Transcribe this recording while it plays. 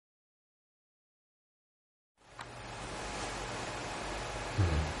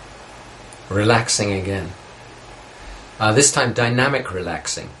relaxing again. This time dynamic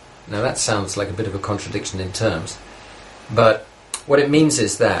relaxing. Now that sounds like a bit of a contradiction in terms, but what it means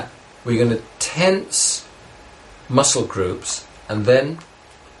is that we're going to tense muscle groups and then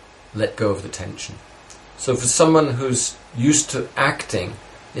let go of the tension. So for someone who's used to acting,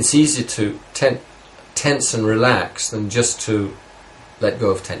 it's easier to tense and relax than just to let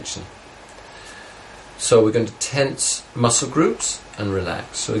go of tension. So we're going to tense muscle groups and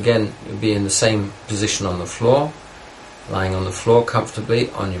relax. So again, you'll be in the same position on the floor, lying on the floor comfortably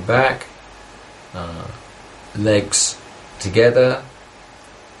on your back, legs together,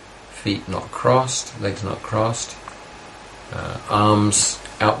 feet not crossed, legs not crossed, arms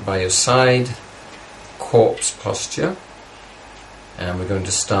out by your side, corpse posture. And we're going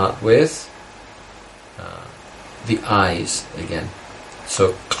to start with the eyes again.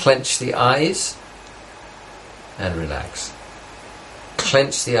 So clench the eyes and relax.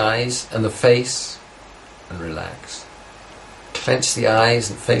 Clench the eyes and the face and relax. Clench the eyes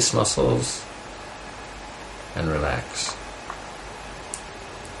and face muscles and relax.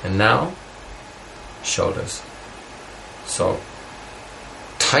 And now, shoulders. So,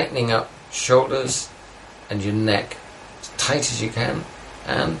 tightening up shoulders and your neck as tight as you can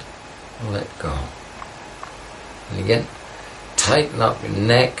and let go. And again, tighten up your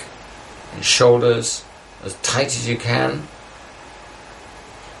neck and shoulders as tight as you can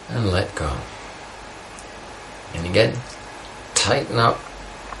and let go. And again, tighten up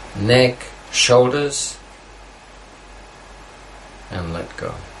neck, shoulders and let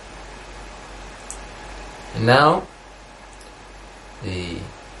go. And now the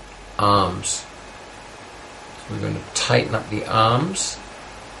arms. So we're going to tighten up the arms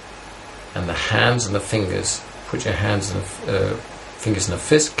and the hands and the fingers. Put your hands and fingers in a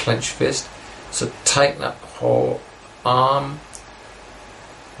fist, clench fist. So tighten up the whole arm,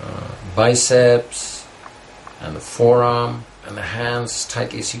 biceps and the forearm and the hands as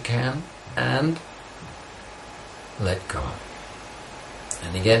tightly as you can and let go.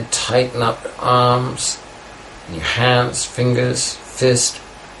 And again, tighten up your arms and your hands, fingers, fist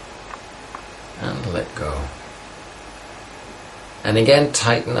and let go. And again,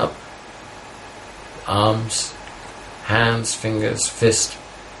 tighten up arms, hands, fingers, fist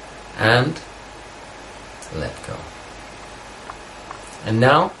and let go. And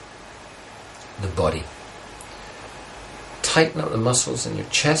now the body. Tighten up the muscles in your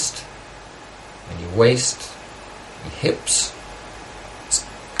chest and your waist, your hips, as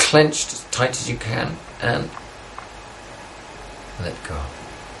clenched as tight as you can and let go.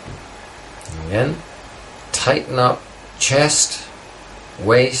 And again, tighten up chest,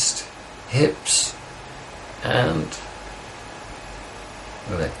 waist, hips and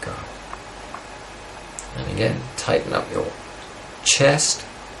let go. And again, tighten up your chest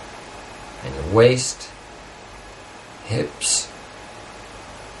and your waist, hips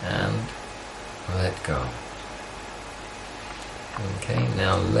and let go. Okay,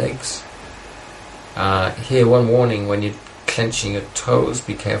 now legs. Here, one warning: when you're clenching your toes,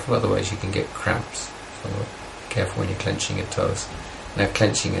 be careful, otherwise you can get cramps. So be careful when you're clenching your toes. Now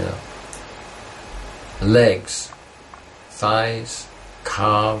clenching your legs, thighs,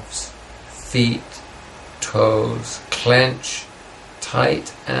 calves, feet, toes, clench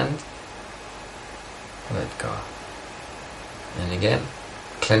tight and let go. And again,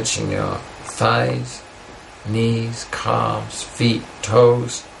 clenching your thighs, knees, calves, feet,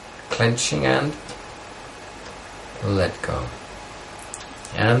 toes, clenching and let go.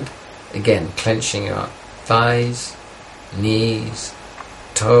 And again, clenching your thighs, knees,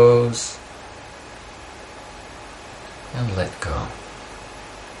 toes, and let go.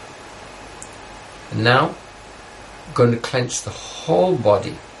 And now, I'm going to clench the whole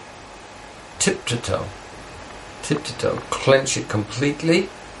body, tip to toe, clench it completely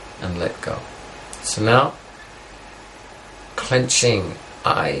and let go. So now, clenching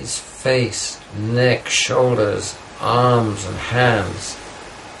eyes, face, neck, shoulders, arms and hands,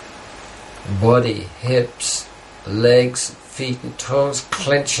 body, hips, legs, feet and toes,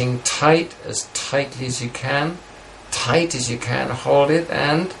 clenching tight, as tightly as you can, hold it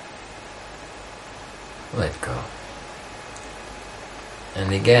and let go.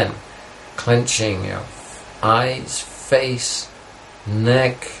 And again, clenching your eyes, face,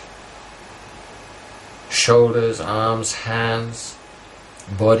 neck, shoulders, arms, hands,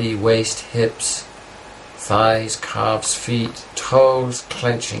 body, waist, hips, thighs, calves, feet, toes,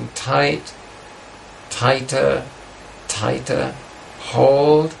 clenching tight, tighter,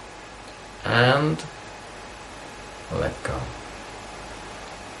 hold, and let go.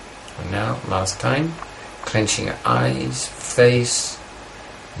 And now, last time, clenching your eyes, face,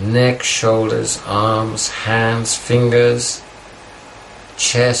 neck, shoulders, arms, hands, fingers,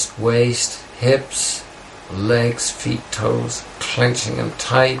 chest, waist, hips, legs, feet, toes, clenching them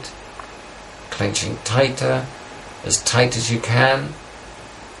tight, clenching tighter, as tight as you can,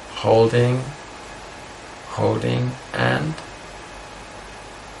 holding, and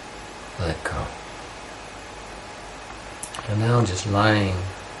let go. And now just lying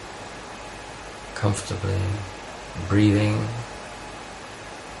comfortably, breathing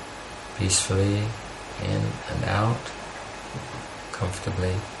peacefully in and out,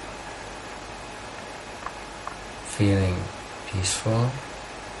 comfortably, feeling peaceful,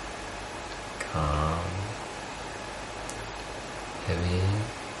 calm, heavy,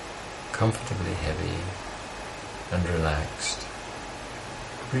 comfortably heavy and relaxed,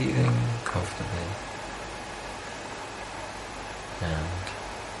 breathing comfortably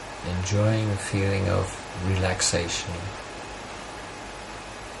and enjoying the feeling of relaxation.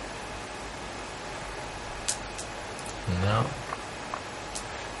 Now,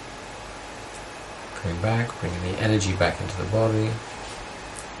 coming back, bringing the energy back into the body,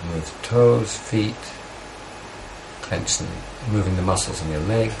 move the toes, feet, clenching, moving the muscles in your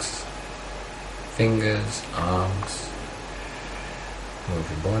legs, fingers, arms, move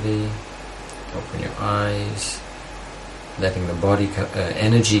your body, open your eyes, letting the body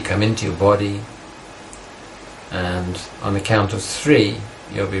energy come into your body, and on the count of 3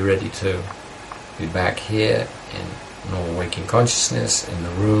 you'll be ready to be back here in normal waking consciousness in the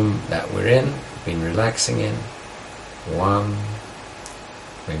room that we're in, been relaxing in. 1,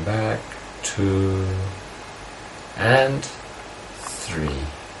 going back, 2, and 3.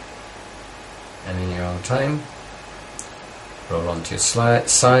 And in your own time, roll onto your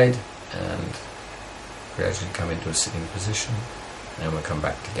side and gradually come into a sitting position, and we'll come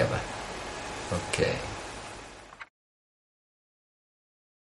back together. Okay.